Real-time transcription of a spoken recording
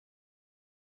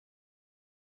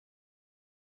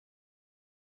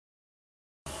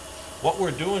What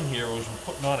we're doing here is we're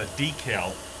putting on a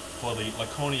decal for the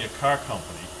Laconia car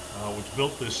company, which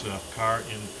built this car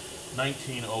in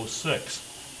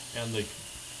 1906. And the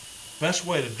best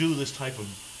way to do this type of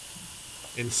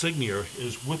insignia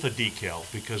is with a decal,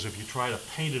 because if you try to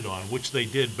paint it on, which they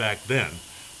did back then,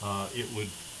 it would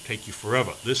take you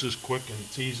forever. This is quick and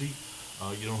it's easy.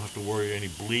 You don't have to worry any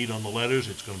bleed on the letters.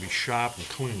 It's going to be sharp and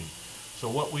clean. So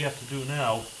what we have to do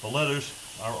now, the letters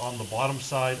are on the bottom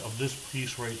side of this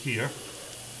piece right here.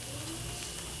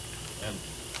 And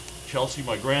Chelsea,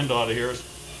 my granddaughter here,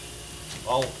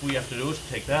 all we have to do is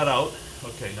take that out.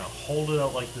 Okay, now hold it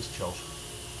out like this, Chelsea.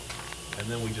 And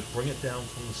then we just bring it down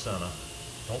from the center.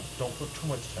 Don't put too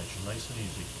much tension, nice and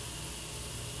easy.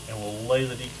 And we'll lay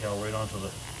the decal right onto the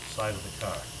side of the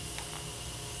car.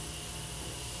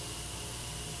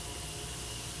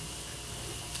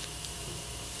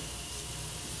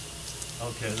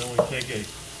 Okay, then we take a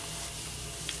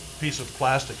piece of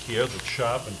plastic here that's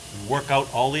sharp and work out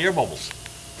all the air bubbles.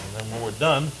 And then when we're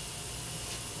done,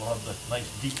 we'll have the nice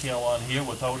decal on here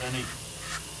without any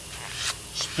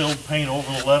spilled paint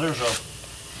over the letters or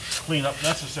cleanup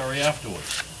necessary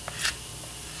afterwards.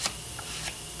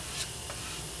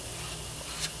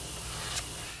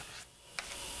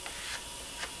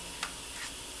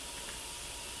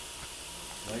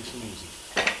 Nice and easy.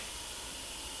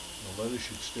 The letters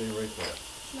should stay right there.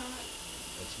 It's not.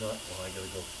 It's not? Well, I gotta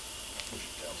go push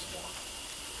it down some more.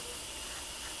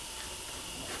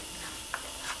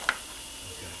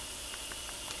 Okay.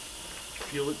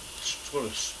 Feel it sort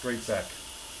of straight back.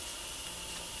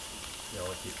 You know,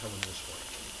 like you're coming this way.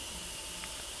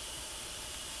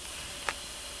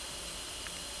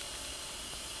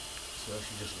 So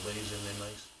she just lays in there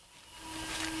nice.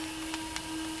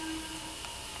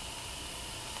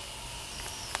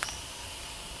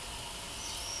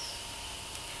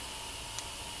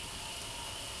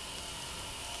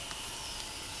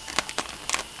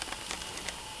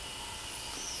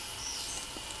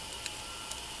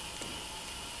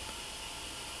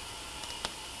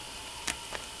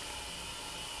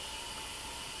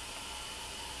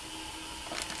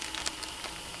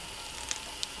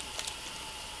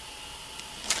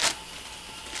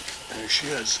 There she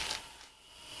is.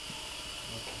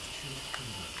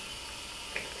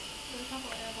 There's a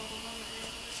couple air bubbles on the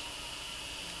air.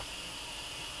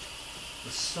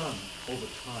 The sun, over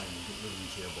time, will get rid of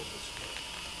these air bubbles.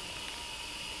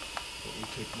 But we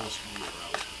take most of the air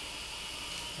out.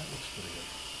 That looks pretty good.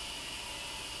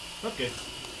 Okay.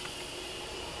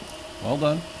 Well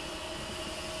done.